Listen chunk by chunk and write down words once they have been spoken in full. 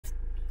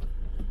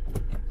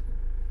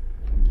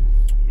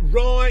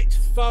Right,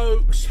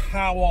 folks,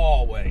 how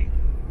are we?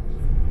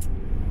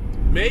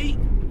 Me?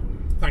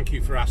 Thank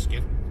you for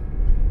asking.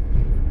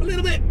 A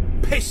little bit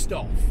pissed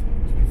off,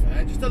 to be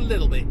fair, just a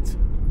little bit.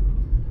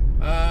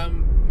 I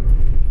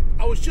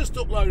was just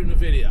uploading a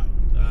video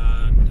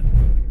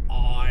and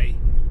I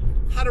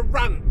had a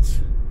rant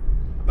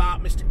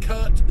about Mr.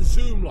 Kurt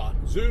Zouma.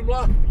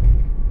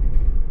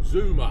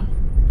 Zouma.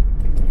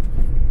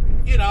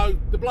 You know,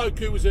 the bloke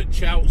who was at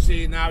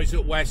Chelsea, now he's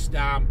at West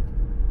Ham.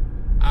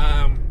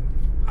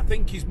 I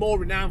think he's more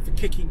renowned for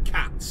kicking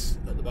cats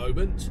at the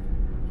moment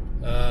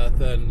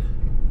than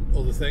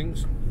other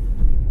things.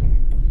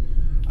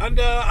 And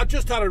I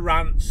just had a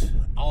rant.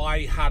 I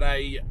had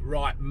a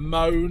right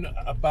moan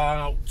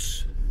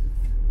about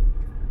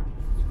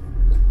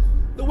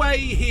the way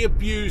he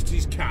abused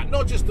his cat.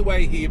 Not just the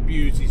way he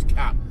abused his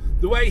cat,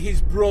 the way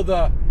his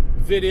brother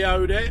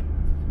videoed it,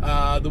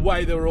 the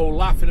way they were all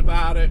laughing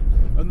about it,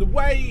 and the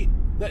way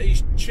that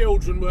his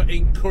children were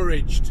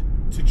encouraged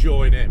to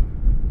join him.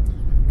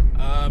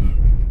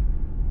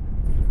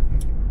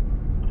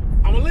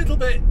 I'm a little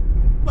bit,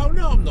 well,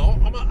 no, I'm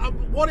not.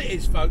 What it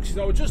is, folks, is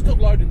I was just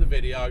uploading the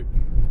video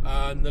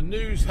and the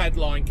news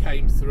headline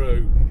came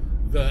through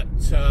that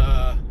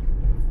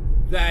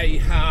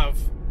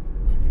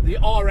the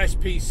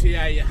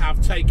RSPCA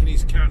have taken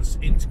his cats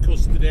into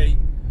custody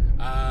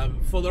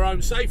for their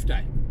own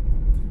safety.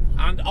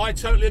 And I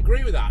totally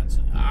agree with that.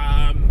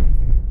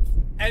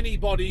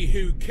 Anybody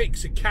who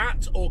kicks a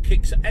cat or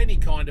kicks any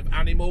kind of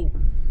animal,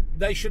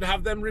 they should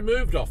have them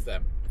removed off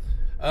them.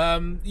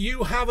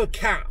 You have a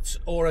cat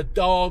or a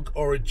dog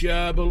or a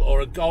gerbil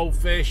or a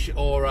goldfish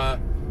or a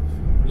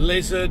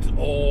lizard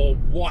or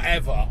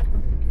whatever,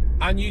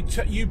 and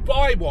you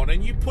buy one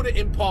and you put it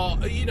in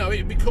part, you know,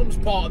 it becomes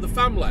part of the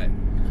family.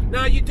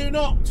 Now, you do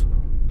not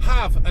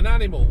have an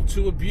animal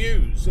to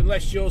abuse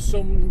unless you're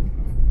some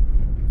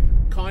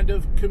kind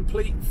of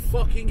complete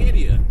fucking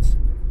idiot.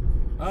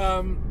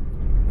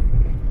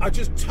 I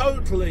just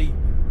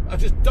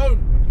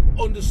don't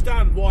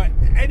understand why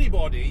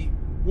anybody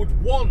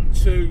would want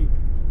to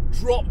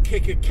drop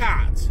kick a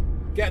cat,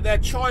 get their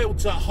child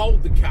to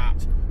hold the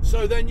cat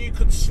so then you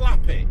could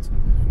slap it.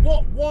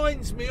 What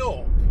winds me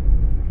up,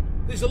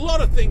 there's a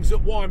lot of things that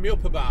wind me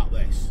up about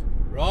this,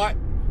 right?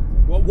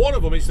 Well, one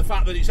of them is the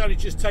fact that it's only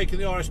just taken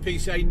the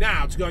RSPCA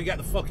now to go and get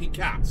the fucking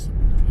cats,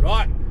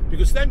 right?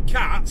 Because them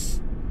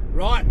cats,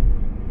 right,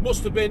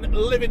 must have been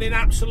living in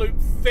absolute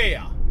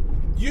fear.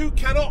 You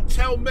cannot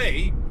tell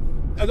me,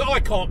 and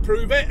I can't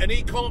prove it, and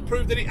he can't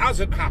prove that it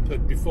hasn't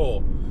happened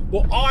before.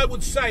 But I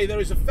would say there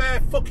is a fair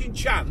fucking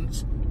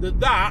chance that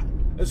that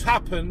has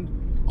happened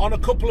on a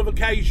couple of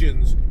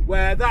occasions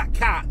where that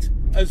cat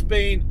has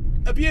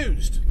been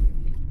abused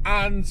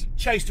and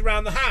chased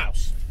around the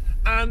house.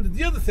 And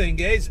the other thing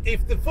is,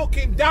 if the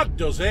fucking dad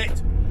does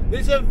it,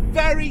 there's a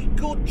very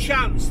good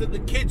chance that the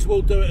kids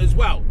will do it as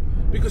well.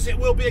 Because it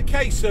will be a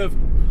case of,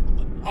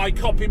 I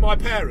copy my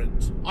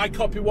parents, I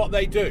copy what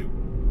they do.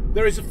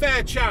 There is a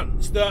fair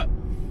chance that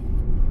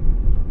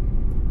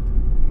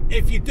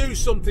if you do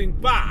something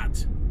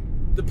bad,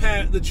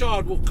 the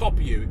child will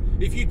copy you.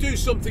 If you do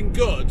something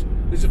good,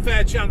 there's a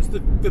fair chance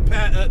that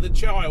the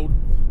child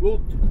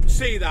will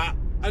see that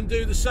and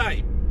do the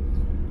same.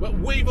 But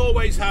we've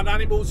always had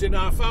animals in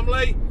our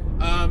family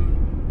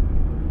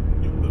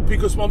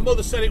because my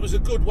mother said it was a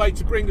good way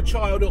to bring a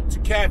child up to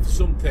care for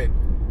something,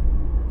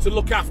 to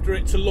look after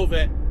it, to love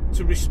it,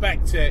 to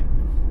respect it.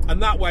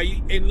 And that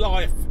way in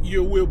life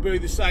you will be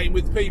the same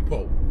with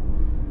people.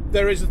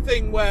 There is a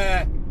thing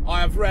where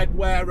I have read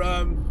where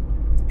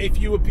if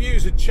you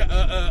abuse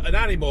an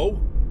animal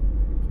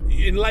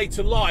in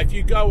later life,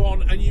 you go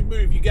on and you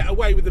get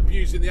away with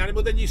abusing the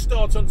animal, then you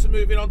start on to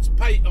moving on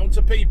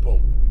to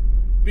people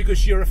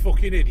because you're a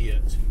fucking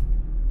idiot,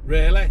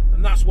 really,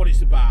 and that's what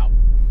it's about.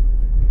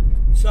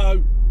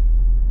 So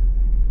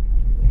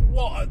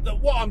what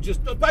I'm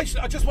just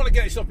basically, I just want to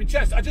get this off my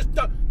chest. I just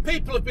don't.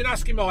 People have been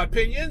asking my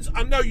opinions.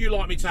 I know you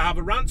like me to have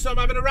a rant, so I'm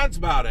having a rant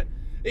about it.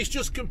 It's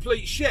just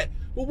complete shit.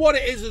 But what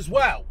it is as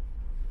well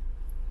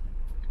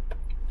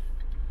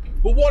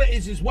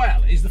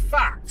is the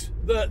fact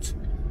that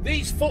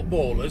these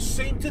footballers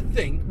seem to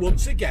think,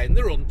 once again,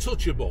 they're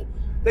untouchable.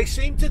 They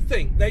seem to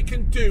think they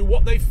can do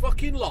what they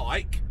fucking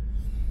like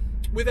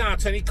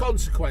without any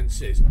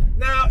consequences.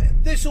 Now,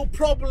 this will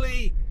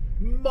probably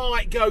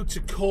might go to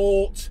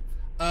court.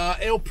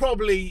 He'll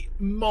probably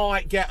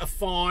might get a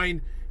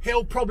fine.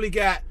 He'll probably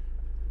get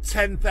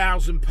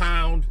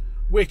 £10,000,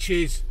 which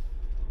is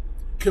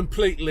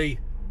completely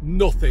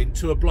nothing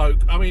to a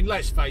bloke. I mean,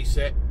 let's face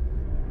it,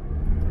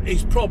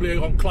 he's probably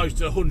on close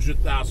to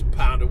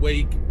 £100,000 a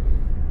week.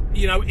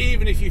 You know,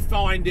 even if you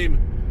find him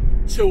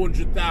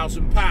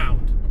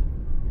 £200,000,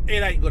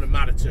 it ain't going to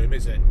matter to him,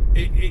 is it?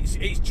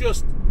 It's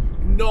just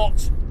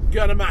not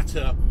going to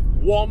matter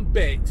one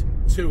bit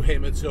to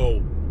him at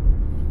all.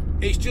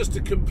 It's just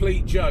a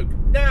complete joke.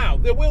 Now,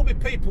 there will be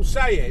people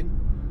saying,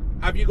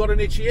 have you got an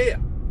itchy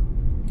ear?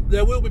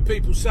 There will be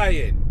people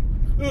saying,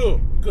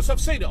 because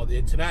I've seen it on the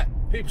internet,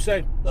 people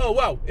saying, oh,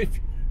 well, if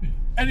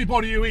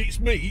anybody who eats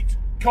meat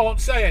can't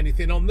say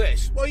anything on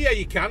this. Well, yeah,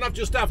 you can. I've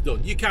just have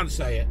done. You can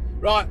say it.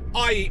 Right,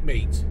 I eat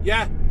meat,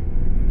 yeah?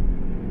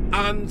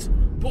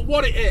 But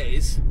what it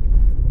is,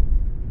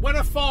 when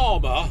a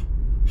farmer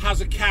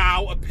has a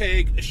cow, a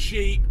pig, a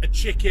sheep, a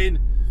chicken,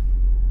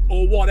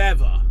 or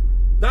whatever,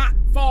 that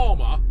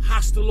farmer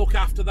has to look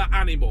after that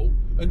animal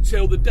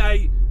until the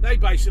day they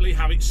basically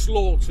have it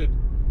slaughtered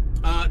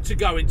to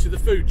go into the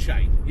food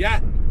chain, yeah?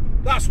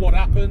 That's what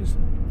happens.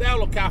 They'll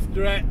look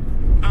after it,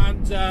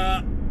 and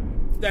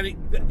then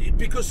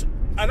because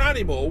an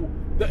animal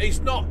that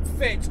is not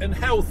fit and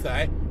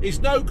healthy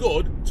is no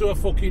good to a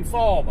fucking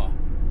farmer.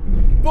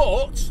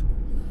 But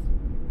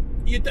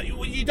you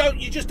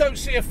just don't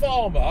see a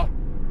farmer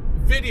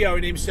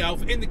videoing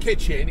himself in the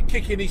kitchen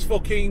kicking his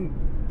fucking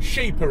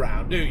sheep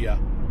around, do you?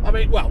 I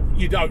mean, well,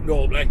 you don't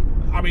normally.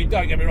 I mean,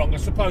 don't get me wrong, I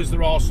suppose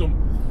there are some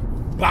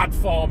bad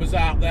farmers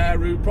out there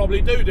who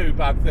probably do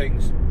bad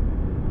things.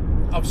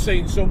 I've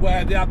seen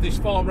somewhere this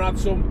farmer had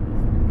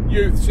some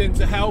youths in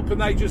to help,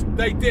 and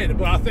they did,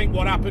 but I think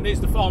what happened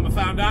is the farmer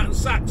found out and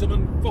sacked them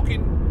and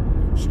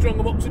fucking strung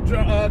them up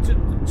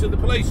to the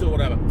police or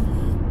whatever.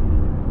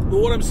 But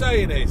what I'm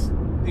saying is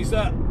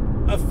that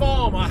a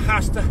farmer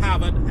has to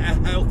have a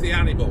healthy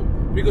animal,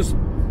 because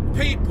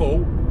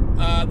people,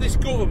 this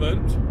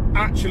government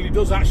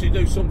does actually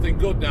do something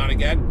good now and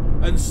again,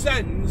 and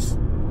sends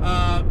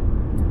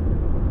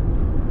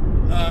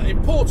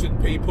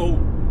important people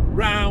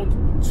round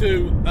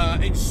to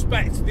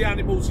inspect the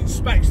animals,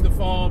 inspects the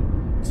farm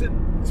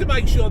to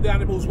make sure the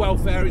animal's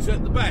welfare is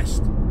at the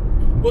best.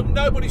 But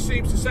nobody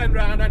seems to send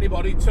round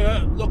anybody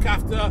to look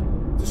after,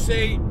 to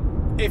see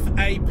if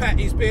a pet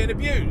is being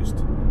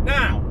abused.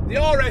 Now, the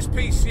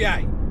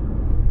RSPCA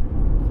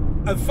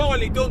have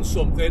finally done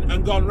something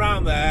and gone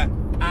round there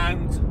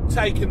and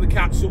taken the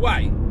cats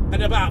away,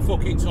 and about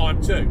fucking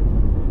time too.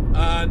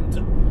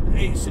 And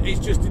it's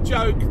just a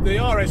joke. The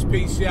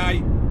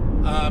RSPCA,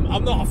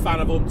 I'm not a fan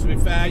of them, to be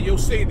fair. You'll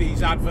see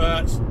these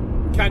adverts.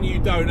 Can you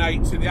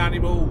donate to the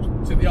animal,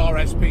 to the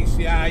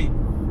RSPCA,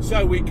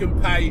 so we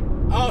can pay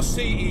our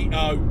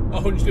CEO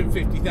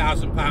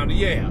 £150,000 a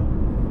year?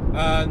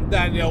 And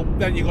then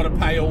you've got to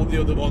pay all the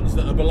other ones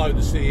that are below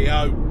the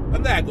CEO,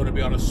 and they're going to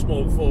be on a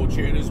small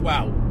fortune as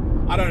well.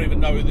 I don't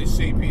even know who the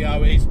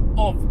CPO is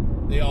of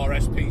the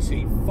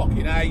RSPC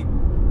fucking A,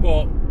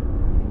 but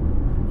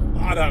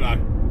I don't know.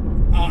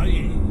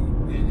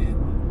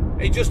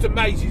 It just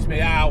amazes me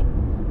how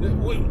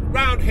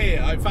round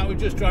here, in fact we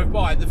just drove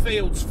by, the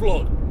fields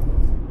flood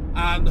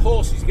and the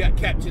horses get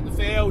kept in the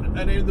field,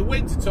 and in the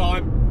winter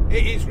time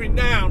it is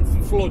renowned for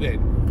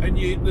flooding, and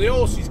the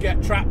horses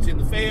get trapped in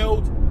the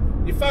field.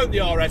 You phone the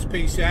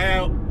RSPCA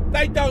out,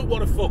 they don't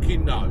want to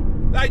fucking know.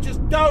 They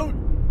just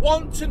don't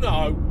want to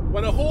know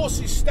when a horse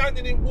is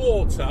standing in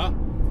water,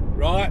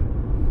 right,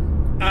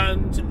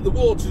 and the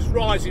water's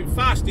rising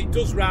fast. It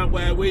does round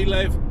where we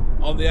live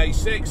on the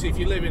A6. If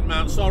you live in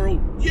Mount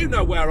Sorrel, you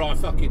know where I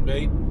fucking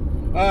been.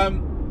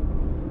 The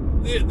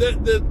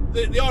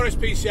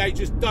RSPCA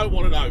just don't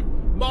want to know.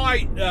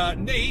 My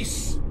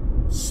niece,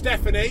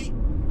 Stephanie,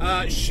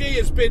 she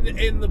has been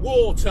in the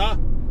water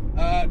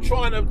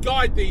trying to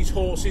guide these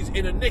horses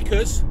in a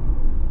knickers,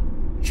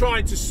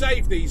 trying to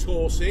save these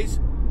horses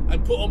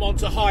and put them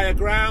onto higher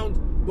ground,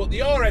 but the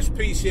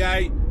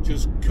RSPCA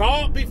just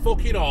can't be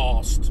fucking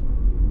arsed.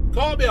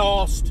 Can't be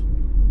arsed,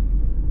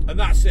 and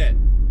that's it.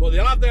 But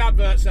they'll have the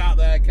adverts out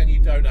there, can you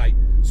donate?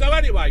 So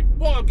anyway,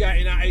 what I'm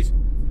getting at is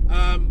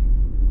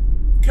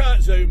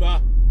Kurt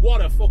Zouma, what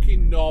a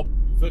fucking knob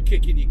for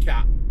kicking your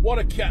cat. What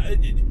a cat,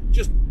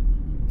 just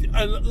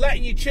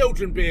letting your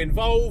children be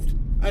involved.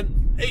 And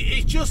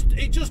it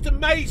just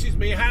amazes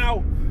me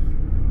how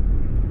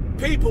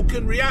people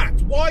can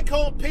react. Why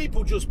can't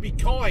people just be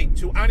kind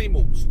to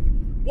animals?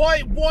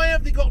 Why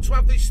have they got to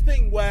have this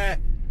thing where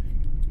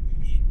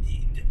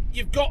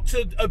you've got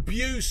to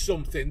abuse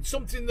something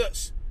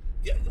that's...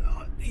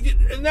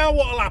 And now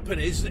what'll happen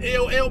is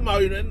he'll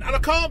moan, and I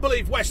can't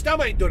believe West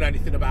Ham ain't done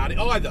anything about it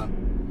either.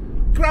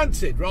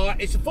 Granted, right,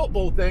 it's a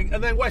football thing,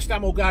 and then West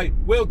Ham will go,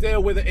 we'll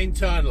deal with it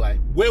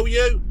internally. Will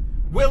you?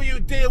 Will you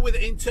deal with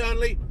it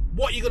internally?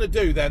 What are you going to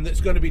do then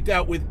that's going to be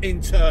dealt with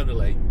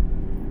internally?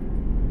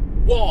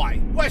 Why?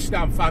 West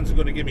Ham fans are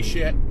going to give me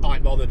shit. I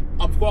ain't bothered.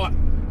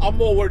 I'm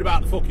more worried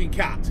about the fucking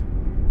cat.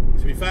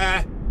 To be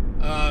fair,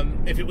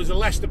 if it was a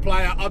Leicester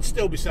player, I'd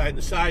still be saying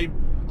the same.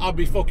 I'd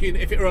be fucking,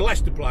 if it were a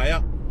Leicester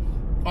player,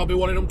 I'd be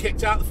wanting them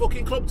kicked out of the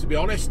fucking club, to be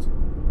honest.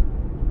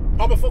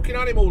 I'm a fucking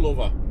animal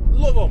lover.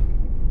 Love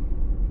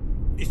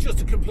them. It's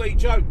just a complete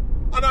joke.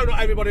 I know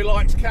not everybody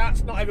likes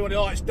cats, not everybody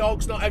likes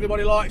dogs, not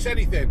everybody likes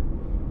anything.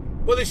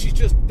 But this is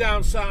just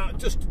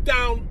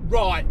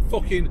downright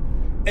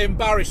fucking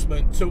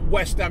embarrassment to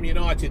West Ham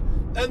United.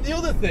 And the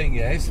other thing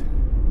is,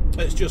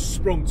 that's just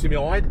sprung to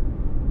mind,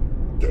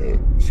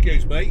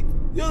 excuse me,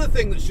 the other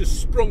thing that's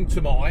just sprung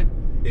to mind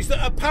is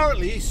that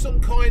apparently some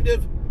kind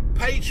of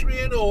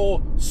Patreon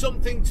or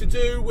something to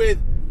do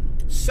with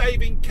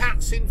saving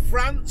cats in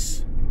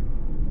France.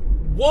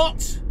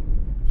 What?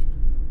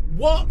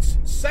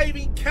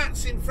 Saving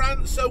cats in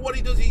France? So what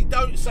he does, he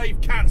don't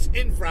save cats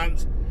in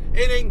France,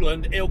 in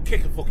England, he'll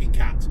kick a fucking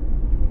cat.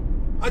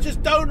 I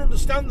just don't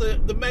understand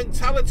the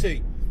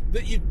mentality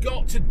that you've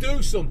got to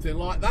do something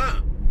like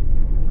that.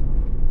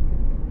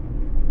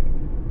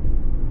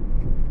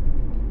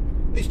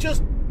 It's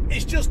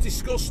just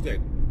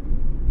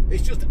disgusting.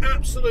 It's just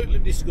absolutely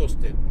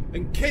disgusting.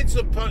 And kids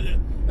are,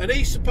 and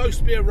he's supposed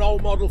to be a role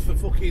model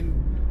for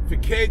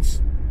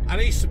kids,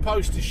 and he's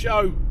supposed to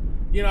show,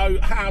 you know,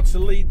 how to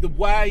lead the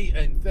way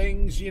and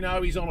things. You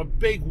know, he's on a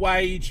big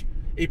wage.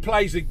 He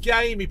plays a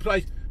game. He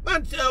plays.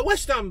 Man,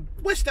 West Ham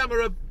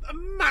are a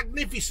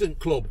magnificent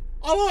club.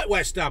 I like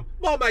West Ham.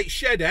 My mate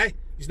Shedder,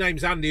 his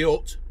name's Andy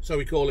Hutt, so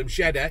we call him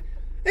Shedder.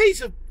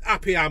 He's a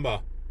happy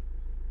hammer.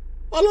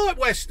 I like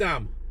West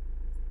Ham.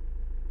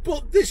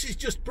 But this has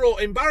just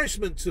brought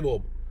embarrassment to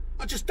them.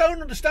 I just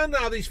don't understand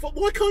how these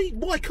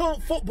why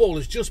can't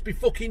footballers just be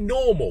fucking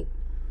normal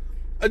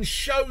and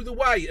show the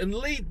way and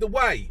lead the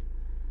way?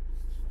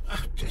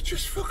 It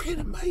just fucking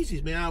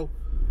amazes me how.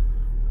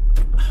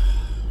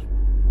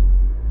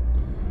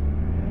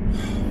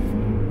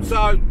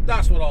 So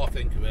that's what I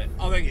think of it.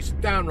 I think it's a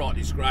downright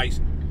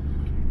disgrace.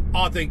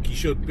 I think he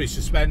should be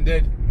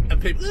suspended. And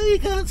people, oh, you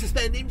can't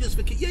suspend him just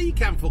for yeah, you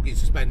can fucking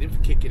suspend him for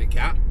kicking a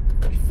cat.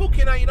 He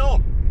fucking ain't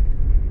on.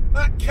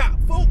 That cat,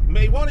 fuck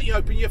me, why don't you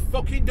open your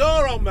fucking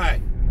door on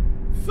me?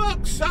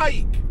 Fuck's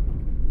sake.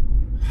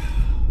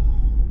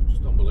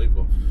 Just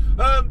unbelievable.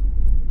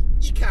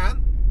 You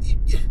can.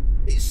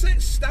 It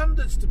sets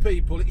standards to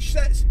people. It's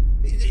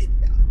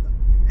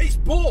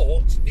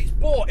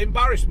brought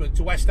embarrassment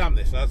to West Ham,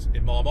 this has,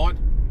 in my mind.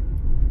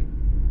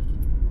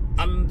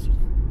 And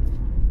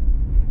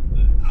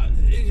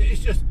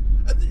it's just...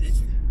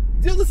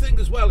 the other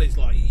thing as well is,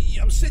 like,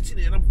 I'm sitting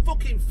here and I'm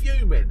fucking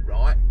fuming,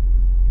 right?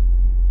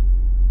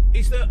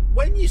 Is that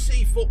when you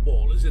see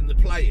footballers in the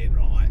playing,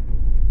 right,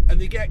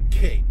 and they get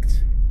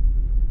kicked,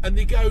 and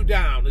they go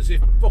down as if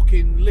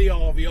fucking Lee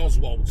Harvey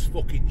Oswald's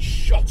fucking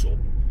shot up,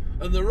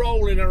 and they're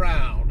rolling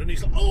around, and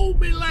he's like, oh,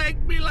 me leg,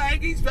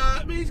 he's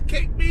hurt me, he's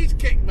kicked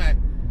me,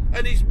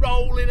 and he's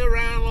rolling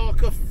around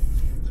like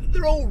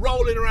they're all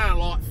rolling around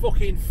like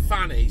fucking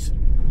fannies,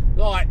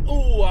 like,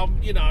 oh,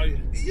 you know,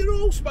 you're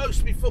all supposed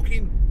to be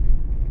fucking...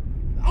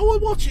 I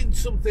was watching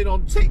something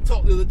on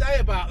TikTok the other day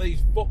about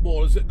these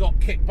footballers that got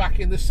kicked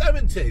back in the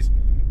 70s.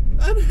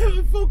 And it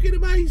was fucking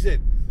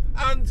amazing.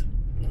 And,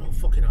 oh,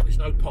 fucking hell, there's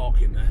no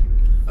parking there.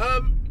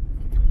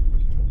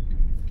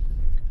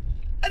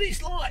 And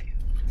it's like,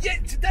 yeah,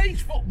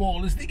 today's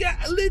footballers, they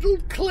get a little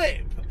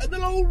clip and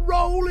they're all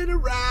rolling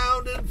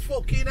around and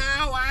fucking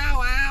ow,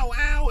 ow, ow,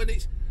 ow. And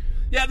it's,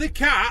 yeah, the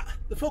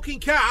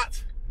fucking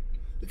cat,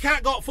 the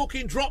cat got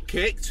fucking drop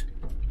kicked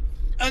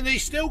and he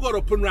still got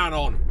up and ran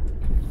on.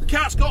 The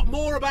cat's got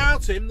more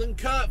about him than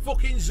Kurt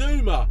fucking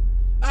Zouma.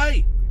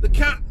 Hey, the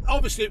cat,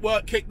 obviously it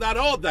weren't kicked that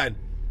hard then.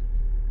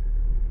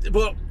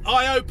 But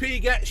I hope he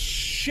gets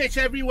shit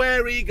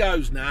everywhere he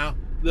goes now.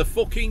 The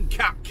fucking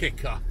cat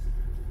kicker.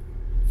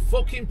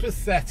 Fucking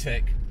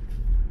pathetic.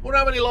 I wonder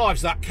how many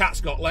lives that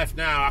cat's got left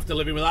now after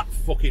living with that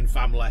fucking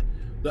family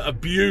that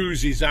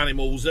abuses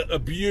animals, that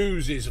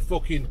abuses a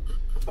fucking...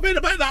 I mean, I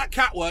bet that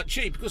cat weren't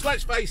cheap, because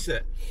let's face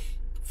it,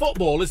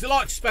 footballers, they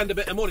like to spend a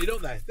bit of money,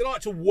 don't they? They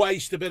like to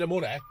waste a bit of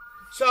money.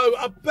 So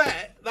I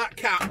bet that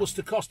cat must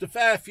have cost a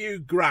fair few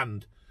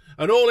grand.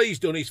 And all he's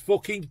done is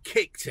fucking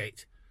kicked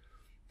it.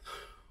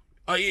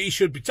 He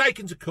should be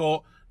taken to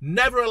court,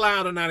 never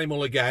allowed an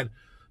animal again.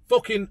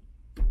 Fucking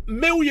 £1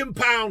 million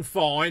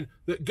fine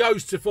that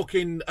goes to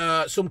fucking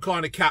some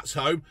kind of cat's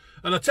home.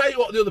 And I'll tell you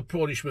what the other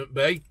punishment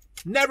be.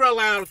 Never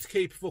allowed to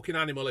keep a fucking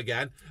animal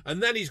again.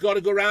 And then he's got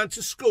to go around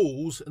to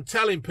schools and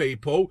telling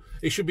people.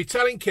 He should be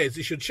telling kids.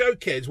 He should show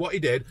kids what he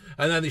did.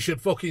 And then he should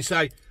fucking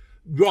say,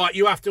 right,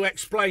 you have to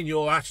explain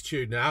your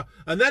attitude now.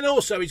 And then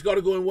also he's got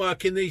to go and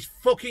work in these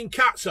fucking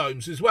cats'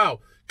 homes as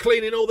well,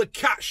 cleaning all the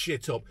cat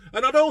shit up.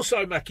 And I'd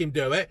also make him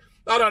do it.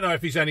 I don't know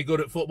if he's any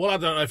good at football. I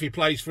don't know if he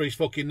plays for his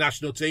fucking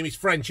national team. He's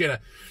French,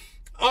 innit?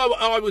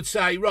 I would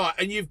say, right,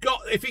 and you've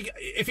got, if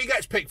he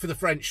gets picked for the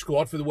French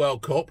squad for the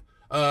World Cup,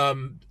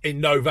 in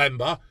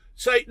November,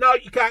 say, no,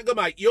 you can't go,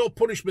 mate. Your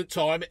punishment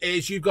time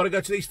is you've got to go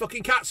to these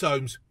fucking cats'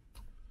 homes.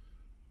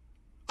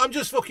 I'm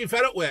just fucking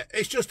fed up with it.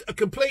 It's just a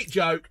complete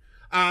joke,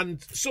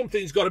 and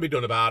something's got to be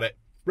done about it.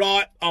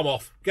 Right, I'm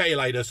off. Get you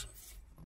laters.